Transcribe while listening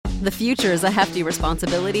The future is a hefty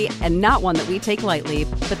responsibility and not one that we take lightly.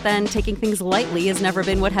 But then taking things lightly has never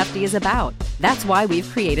been what Hefty is about. That's why we've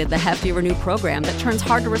created the Hefty Renew program that turns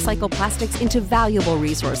hard-to-recycle plastics into valuable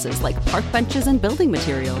resources like park benches and building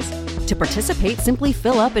materials. To participate, simply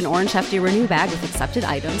fill up an orange Hefty Renew bag with accepted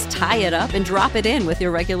items, tie it up, and drop it in with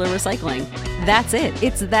your regular recycling. That's it.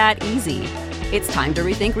 It's that easy. It's time to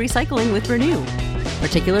rethink recycling with Renew.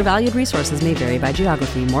 Particular valued resources may vary by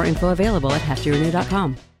geography. More info available at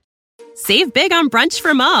heftyrenew.com. Save big on brunch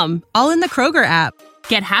for mom, all in the Kroger app.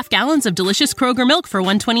 Get half gallons of delicious Kroger milk for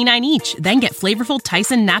 $1.29 each. Then get flavorful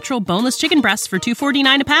Tyson natural boneless chicken breasts for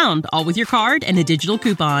 $2.49 a pound, all with your card and a digital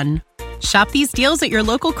coupon. Shop these deals at your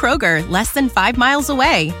local Kroger, less than 5 miles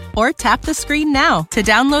away. Or tap the screen now to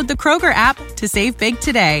download the Kroger app to save big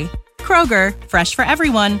today. Kroger, fresh for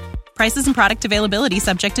everyone. Prices and product availability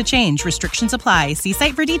subject to change. Restrictions apply. See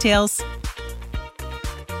site for details.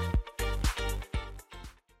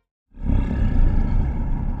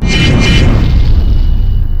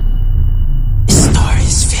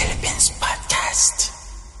 Stories Philippines Podcast.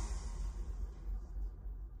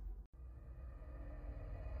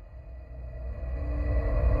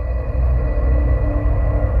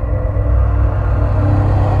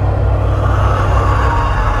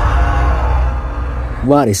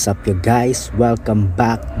 What is up, you guys? Welcome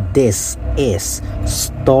back. This is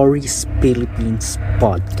Stories Philippines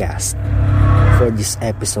Podcast. For this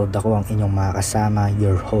episode, ako ang inyong makakasama,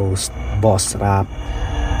 your host, Boss Rap.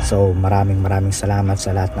 So maraming salamat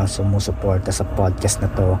sa lahat ng sumusuporta sa podcast na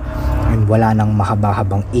to. And wala nang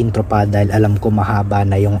mahaba-habang intro pa dahil alam ko mahaba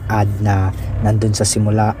na yung ad na nandun sa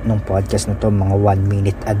simula ng podcast na to. Mga 1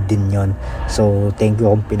 minute ad din yon. So thank you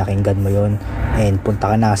kung pinakinggan mo yon. And punta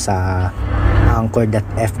ka na sa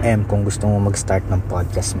Anchor.fm kung gusto mo mag-start ng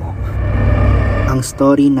podcast mo. Ang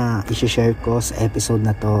story na i-share ko sa episode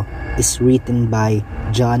na to is written by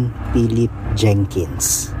John Philip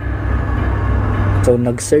Jenkins. So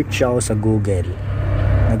nag-search ako sa Google.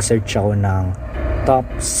 Nag-search ako ng top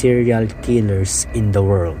serial killers in the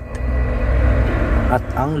world. At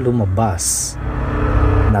ang lumabas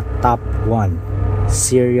na top 1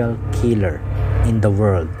 serial killer in the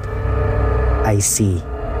world ay si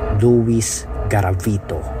Luis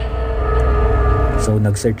Garavito. So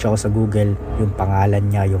nag-search ako sa Google, yung pangalan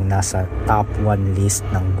niya yung nasa top 1 list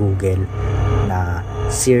ng Google na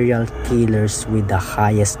serial killers with the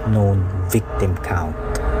highest known victim count.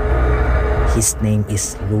 His name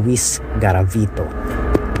is Luis Garavito.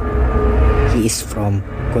 He is from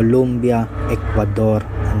Colombia, Ecuador,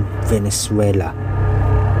 and Venezuela.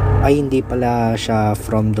 Ay, hindi pala siya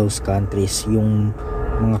from those countries. Yung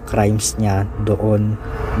mga crimes niya doon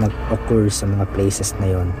nag-occur sa mga places na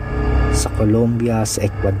yon, sa Colombia, sa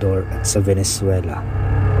Ecuador, at sa Venezuela.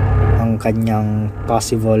 Ang kanyang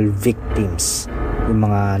possible victims, yung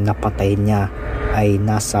mga napatay niya, ay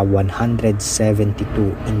nasa 172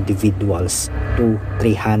 individuals to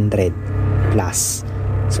 300 plus.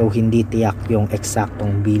 So hindi tiyak yung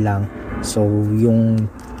eksaktong bilang. So yung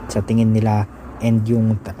sa tingin nila and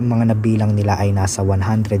yung mga nabilang nila ay nasa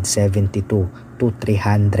 172 to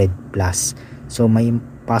 300 plus. So may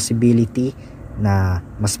possibility na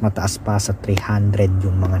mas mataas pa sa 300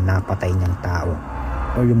 yung mga napatay niyang tao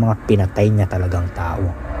o yung mga pinatay niya talagang tao.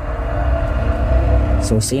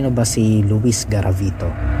 So sino ba si Luis Garavito?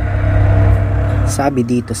 Sabi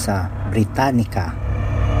dito sa Britannica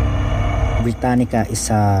is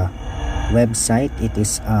a website. It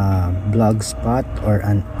is a blogspot or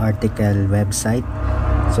an article website.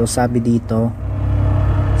 So sabi dito,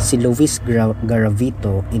 si Luis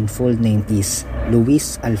Garavito in full name is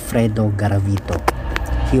Luis Alfredo Garavito.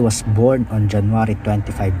 He was born on January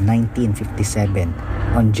 25,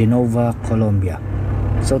 1957 on Genova, Colombia.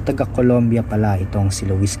 So taga Colombia pala itong si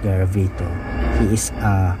Luis Garavito. He is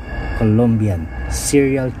a Colombian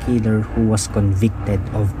serial killer who was convicted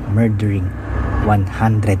of murdering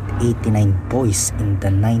 189 boys in the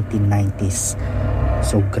 1990s.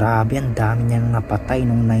 So grabe, ang dami niyang napatay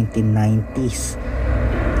noong 1990s.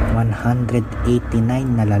 189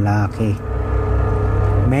 na lalaki.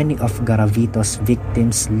 Many of Garavito's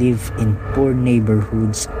victims live in poor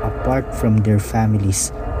neighborhoods apart from their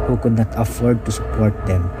families who could not afford to support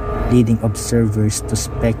them, leading observers to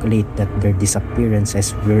speculate that their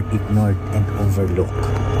disappearances were ignored and overlooked.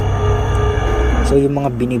 So yung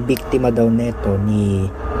mga binibiktima daw neto ni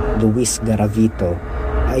Luis Garavito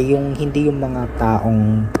ay hindi yung mga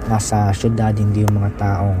taong nasa syudad, hindi yung mga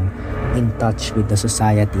taong in touch with the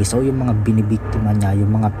society. So yung mga binibiktima niya,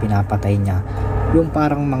 yung mga pinapatay niya, yung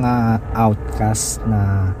parang mga outcast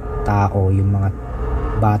na tao, yung mga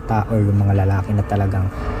bata or yung mga lalaki na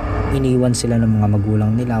talagang iniwan sila ng mga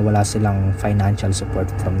magulang nila, wala silang financial support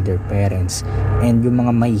from their parents, and yung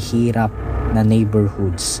mga mahihirap na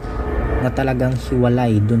neighborhoods na talagang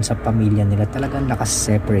hiwalay dun sa pamilya nila, talagang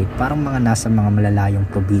nakaseparate, parang mga nasa mga malalayong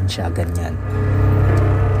probinsya, ganyan.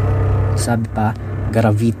 Sabi pa,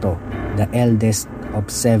 Garavito, the eldest of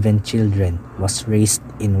 7 children, was raised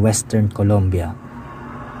in Western Colombia.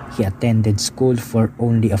 He attended school for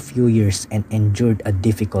only a few years and endured a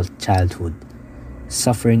difficult childhood,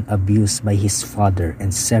 suffering abuse by his father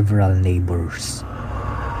and several neighbors.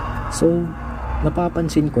 So,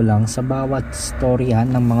 napapansin ko lang sa bawat storya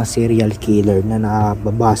ng mga serial killer na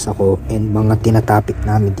nababasa ko and mga tinatapik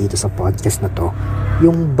namin dito sa podcast na to,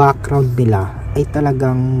 yung background nila ay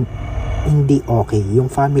talagang hindi okay.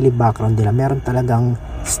 Yung family background nila, meron talagang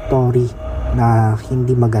story na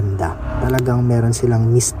hindi maganda. Talagang meron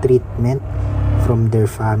silang mistreatment from their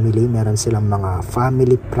family, meron silang mga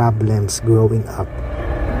family problems growing up.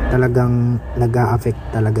 Talagang nag-a-affect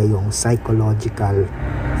talaga yung psychological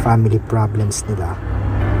family problems nila,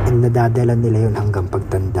 and nadadala nila yun hanggang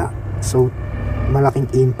pagtanda. So malaking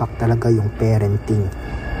impact talaga yung parenting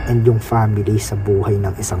and yung family sa buhay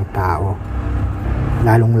ng isang tao,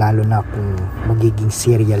 lalong lalo na kung magiging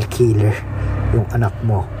serial killer yung anak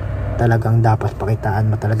mo. Talagang dapat pakitaan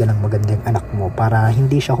mo talaga ng maganda yung anak mo para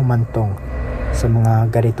hindi siya humantong sa mga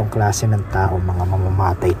ganitong klase ng tao, mga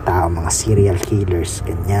mamamatay tao, mga serial killers,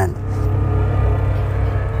 ganyan.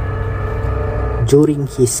 During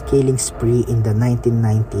his killing spree in the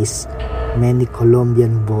 1990s, many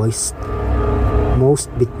Colombian boys, most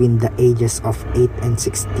between the ages of 8 and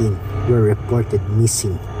 16, were reported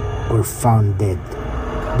missing or found dead,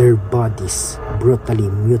 their bodies brutally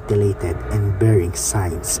mutilated and bearing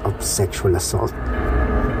signs of sexual assault.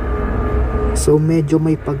 So medyo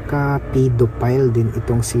may pagka-pedophile din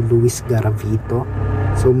itong si Luis Garavito.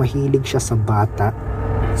 So mahilig siya sa bata.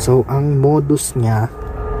 So ang modus niya,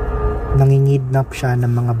 nangingidnap siya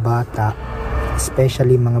ng mga bata,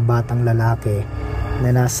 especially mga batang lalaki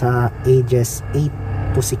na nasa ages 8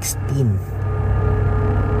 to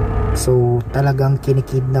 16. So talagang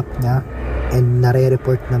kinikidnap niya and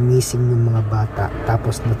nare-report na missing yung mga bata,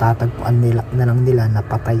 tapos natatagpuan na lang nila na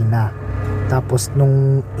patay na. Tapos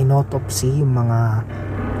nung inotopsy yung mga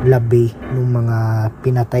labi ng mga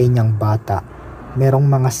pinatay niyang bata, merong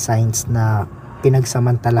mga signs na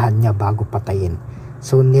pinagsamantalahan niya bago patayin.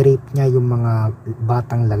 So nirape niya yung mga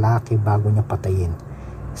batang lalaki bago niya patayin.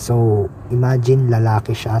 So imagine,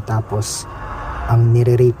 lalaki siya, tapos ang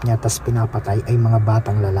nire-rape niya tapos pinapatay ay mga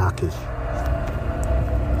batang lalaki.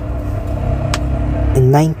 In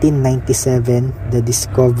 1997, the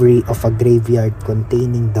discovery of a graveyard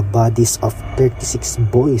containing the bodies of 36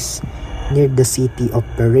 boys near the city of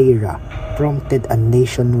Pereira prompted a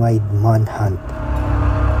nationwide manhunt.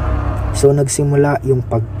 So nagsimula yung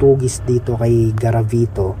pagtugis dito kay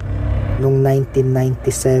Garavito. Noong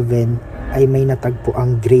 1997 ay may natagpo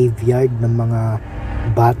ang graveyard ng mga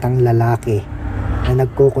batang lalaki na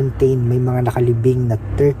nagko-contain, may mga nakalibing na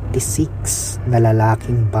 36 na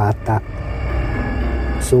lalaking bata.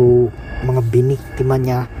 So mga biniktima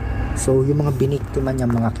niya, so yung mga biniktima niya,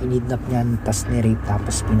 mga kinidnap niya, tas nirape,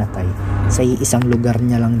 tapos pinatay sa isang lugar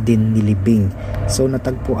niya lang din nilibing. So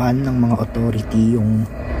natagpuan ng mga authority yung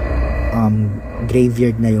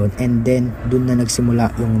graveyard na yon, and then dun na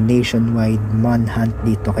nagsimula yung nationwide manhunt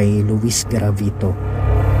dito kay Luis Garavito.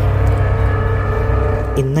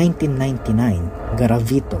 In 1999,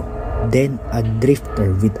 Garavito, then a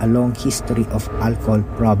drifter with a long history of alcohol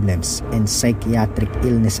problems and psychiatric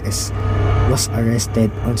illnesses, was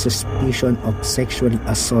arrested on suspicion of sexually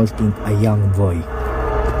assaulting a young boy.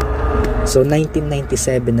 So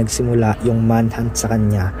 1997 nagsimula yung manhunt sa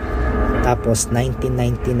kanya, tapos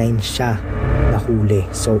 1999 siya nahuli.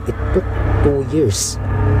 So it took 2 years.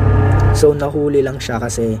 So nahuli lang siya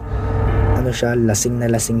kasi lasing na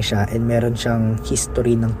lasing siya, and meron siyang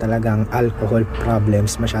history ng talagang alcohol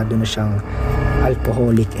problems, masyado na siyang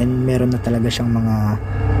alcoholic, and meron na talaga siyang mga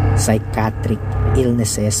psychiatric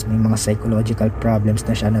illnesses, may mga psychological problems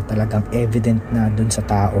na siya na talagang evident na dun sa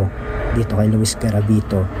tao dito kay Luis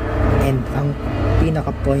Garavito. And ang pinaka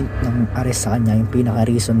point ng arrest sa kanya, yung pinaka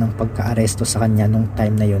reason ng pagka-aresto sa kanya nung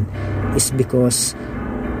time na yun, is because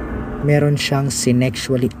meron siyang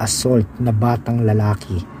sinexually assault na batang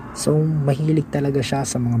lalaki. So mahilig talaga siya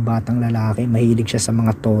sa mga batang lalaki, mahilig siya sa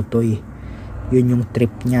mga totoy. Yun yung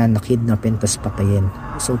trip niya, na kidnapin tas patayin.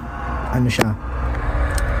 So siya,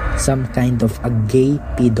 some kind of a gay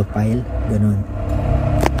pedophile, ganun.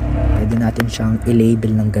 Pwede natin siyang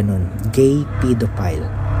i-label ng ganun, gay pedophile,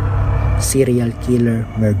 serial killer,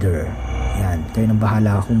 murderer. Yan, kayo nang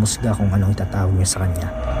bahala humusga kung anong itatawag niyo sa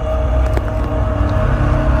kanya.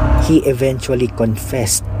 he eventually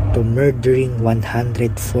confessed to murdering 140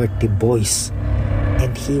 boys,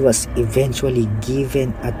 and he was eventually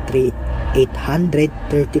given a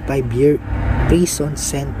 835-year prison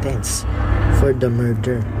sentence for the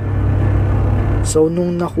murder. So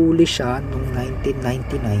nung nahuli siya nung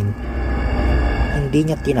 1999, hindi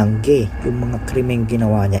niya tinanggi yung mga krimeng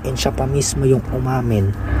ginawa niya, and siya pa mismo yung umamin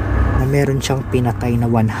na meron siyang pinatay na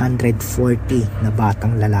 140 na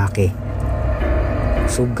batang lalaki.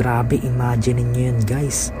 So grabe, imagine niyo yun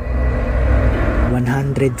guys,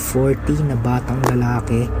 140 na batang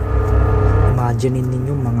lalaki. Imagine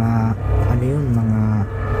niyo mga mga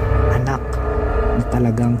anak na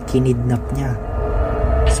talagang kinidnap niya.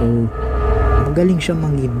 So magaling siya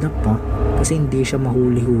mangidnap pa, kasi hindi siya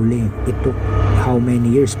mahuli-huli. It took how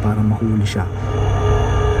many years para mahuli siya.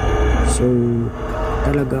 So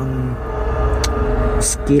talagang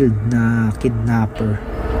skilled na kidnapper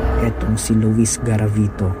etong si Luis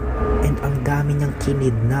Garavito, and ang dami niyang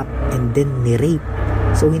kinidnap and then ni-rape.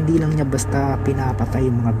 So hindi lang niya basta pinapatay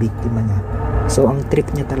yung mga biktima niya. So ang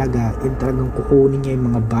trick niya talaga, yung talagang kukunin niya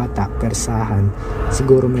yung mga bata, persahan.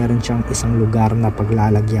 Siguro meron siyang isang lugar na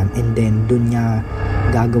paglalagyan, and then dun niya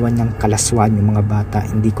gagawa niyang kalaswan yung mga bata.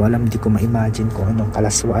 Hindi ko ma-imagine kung anong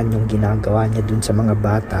kalaswan yung ginagawa niya dun sa mga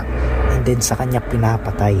bata, and then sa kanya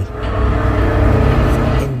pinapatay.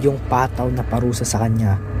 And yung pataw na parusa sa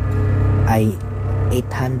kanya ay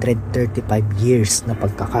 835 years na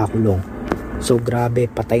pagkakakulong. So grabe,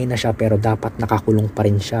 patay na siya pero dapat nakakulong pa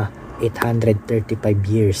rin siya 835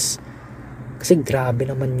 years. Kasi grabe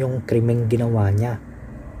naman yung krimeng ginawa niya.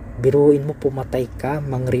 Biruin mo, pumatay ka,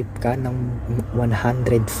 mang-rape ka ng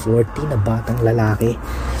 140 na batang lalaki.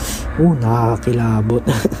 Nakakakilabot.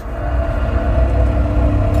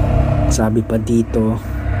 Sabi pa dito,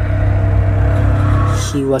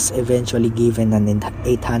 he was eventually given an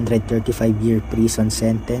 835-year prison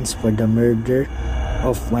sentence for the murder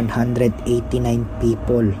of 189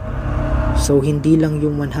 people. So hindi lang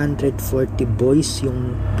yung 140 boys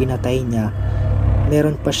yung pinatay niya,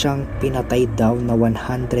 meron pa siyang pinatay daw na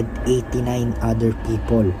 189 other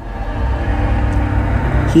people.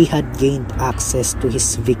 He had gained access to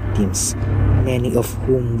his victims, many of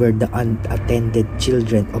whom were the unattended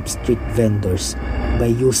children of street vendors,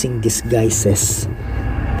 by using disguises.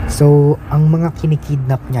 So, ang mga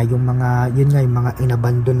kinikidnap niya, yung mga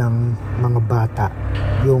inabando ng mga bata,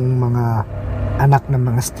 yung mga anak ng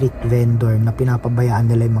mga street vendor na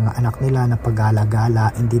pinapabayaan nila yung mga anak nila na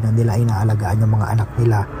pag-alagala, hindi na nila inaalagaan yung mga anak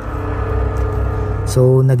nila.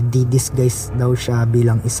 So, nagdi-disguise daw siya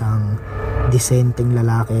bilang isang disenteng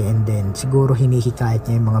lalaki, and then siguro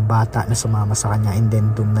hinihikayat niya yung mga bata na sumama sa kanya, and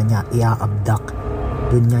then doon na niya i-abduct,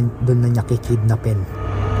 doon na niya kikidnapin.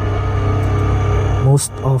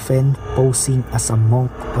 Most often posing as a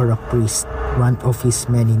monk or a priest, one of his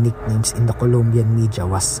many nicknames in the Colombian media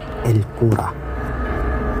was El Cura.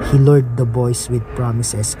 He lured the boys with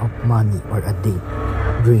promises of money or a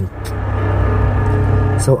drink.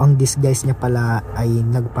 So ang disguise niya pala ay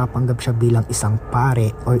nagpapanggap siya bilang isang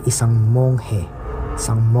pare or isang monghe,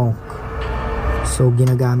 isang monk. So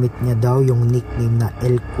ginagamit niya daw yung nickname na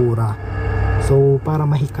El Cura. So para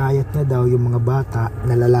mahikayat niya daw yung mga bata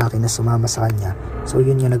na lalaki na sumama sa kanya. So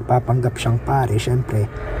yun nga, nagpapanggap siyang pare. Syempre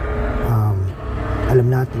alam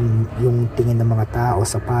natin yung tingin ng mga tao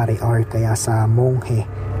sa pare or kaya sa monghe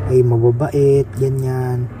ay mababait,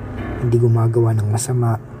 ganyan, hindi gumagawa ng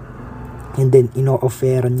masama. And then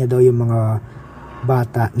ino-offeran niya daw yung mga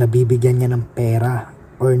bata na bibigyan niya ng pera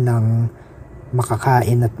or ng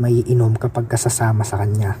makakain at maiinom kapag kasasama sa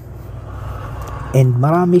kanya. And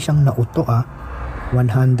marami siyang nauto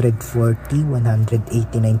 189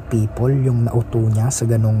 people yung nauto niya sa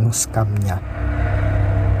ganong scam niya.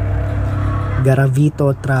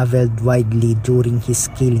 Garavito traveled widely during his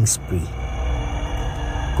killing spree,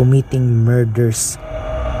 committing murders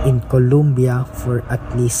in Colombia for at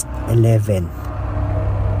least 11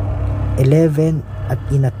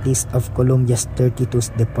 in at least of Colombia's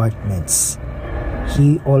 32 departments.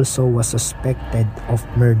 He also was suspected of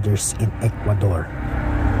murders in Ecuador.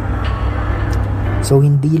 So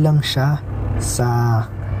hindi lang siya sa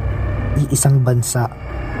iisang bansa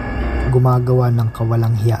gumagawa ng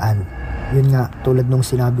kawalang hiyaan. Yun nga, tulad nung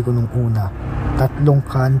sinabi ko nung una, 3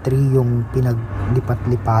 country yung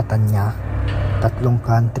pinaglipat-lipatan niya. 3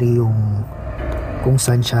 country yung kung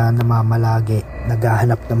saan siya namamalagi,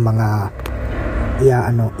 naghahanap ng mga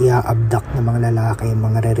ia-abduct ng mga lalaki,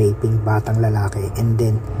 mga re-raping batang lalaki, and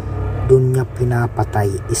then dun niya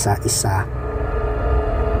pinapatay isa-isa.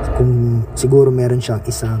 Kung siguro meron siyang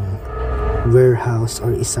isang warehouse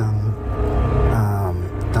or isang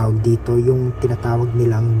tawag dito, yung tinatawag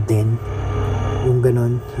nilang den, yung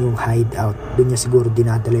ganon, yung hideout. Doon niya siguro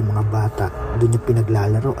dinadala yung mga bata. Doon niya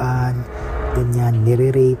pinaglalaroan, ganyan,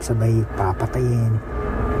 nire-rape, sabay papatayin.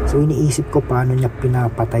 So iniisip ko paano niya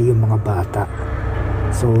pinapatay yung mga bata.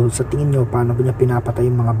 So sa tingin nyo, paano niya pinapatay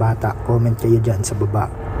yung mga bata? Comment kayo dyan sa baba.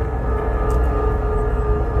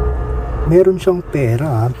 Meron siyang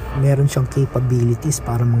pera, meron siyang capabilities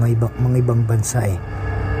para mga ibang bansa eh.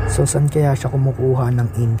 So saan kaya siya kumukuha ng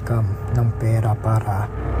income, ng pera para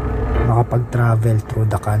makapag-travel through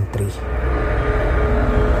the country?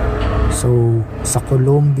 So sa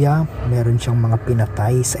Colombia, meron siyang mga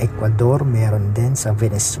pinatay. Sa Ecuador, meron din. Sa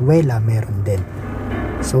Venezuela, meron din.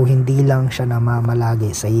 So hindi lang siya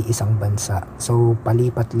namamalagi sa isang bansa. So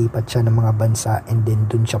palipat-lipat siya ng mga bansa and then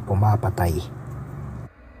dun siya pumapatay.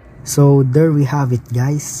 So there we have it,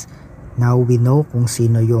 guys. Now we know kung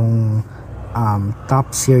sino yung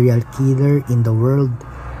top serial killer in the world.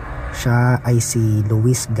 Siya ay si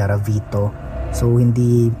Luis Garavito. So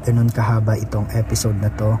hindi ganun kahaba itong episode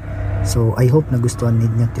na to. So I hope nagustuhan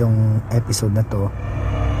ninyo yung episode na to.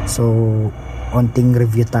 So onting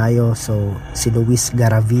review tayo. So si Luis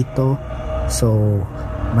Garavito, so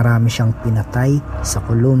marami siyang pinatay sa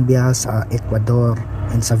Colombia, sa Ecuador,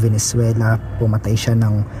 and sa Venezuela. Pumatay siya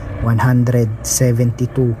ng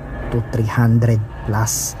 172 to 300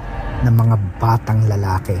 plus na mga batang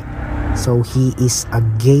lalaki. So he is a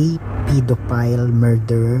gay pedophile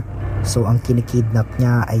murderer. So ang kinikidnap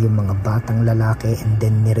niya ay yung mga batang lalaki and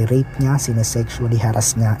then nire-rape niya, sinesexually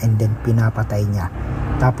harass niya, and then pinapatay niya.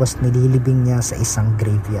 Tapos nililibing niya sa isang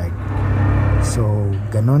graveyard. So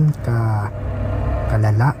ganon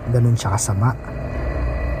kalala, ganon siya kasama.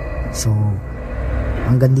 So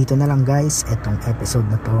hanggang dito na lang, guys, etong episode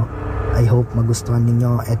na to. I hope magustuhan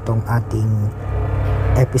ninyo etong ating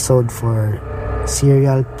episode for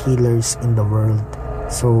serial killers in the world.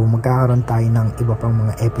 So magkakaroon tayo ng iba pang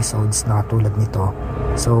mga episodes na katulad nito.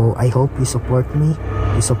 So I hope you support me,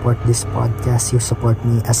 you support this podcast, you support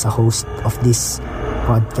me as a host of this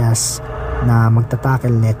podcast na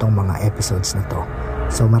magtatackle netong mga episodes na to.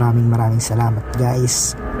 So maraming salamat,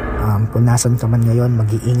 guys. Kung nasan ka man ngayon,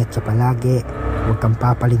 mag-iingat ka palagi. Huwag kang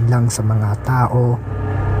papalin lang sa mga tao.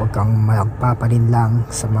 Huwag kang magpapalin lang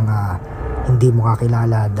sa mga hindi mo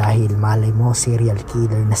kakilala dahil malay mo serial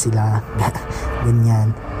killer na sila.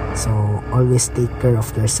 Ganyan. So always take care of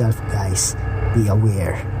yourself, guys. Be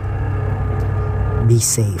aware. Be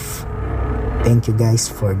safe. Thank you, guys,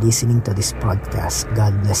 for listening to this podcast.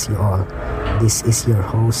 God bless you all. This is your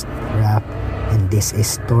host, Rap, and this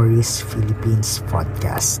is Stories Philippines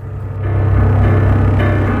Podcast.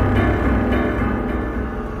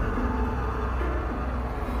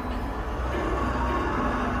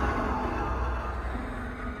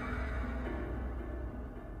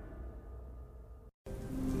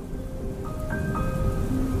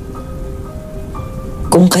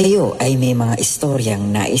 Kung kayo ay may mga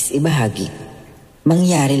istoryang nais ibahagi,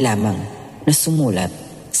 mangyari lamang na sumulat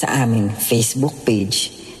sa aming Facebook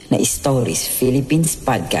page na Stories Philippines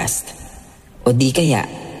Podcast o di kaya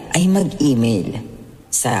ay mag-email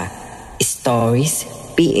sa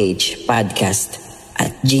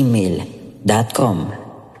storiesphpodcast@gmail.com.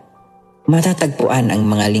 Matatagpuan ang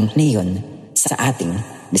mga link na iyon sa ating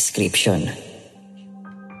description.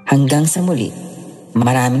 Hanggang sa muli,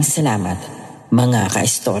 maraming salamat mga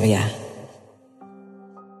kaistorya.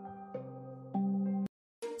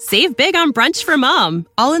 Save big on brunch for mom,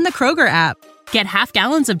 all in the Kroger app. Get half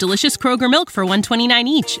gallons of delicious Kroger milk for $1.29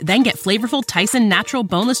 each. Then get flavorful Tyson natural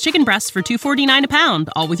boneless chicken breasts for $2.49 a pound,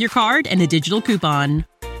 all with your card and a digital coupon.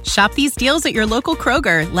 Shop these deals at your local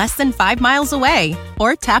Kroger, less than 5 miles away.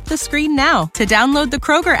 Or tap the screen now to download the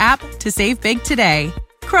Kroger app to save big today.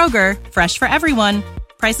 Kroger, fresh for everyone.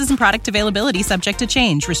 Prices and product availability subject to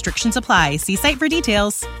change. Restrictions apply. See site for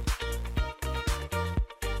details.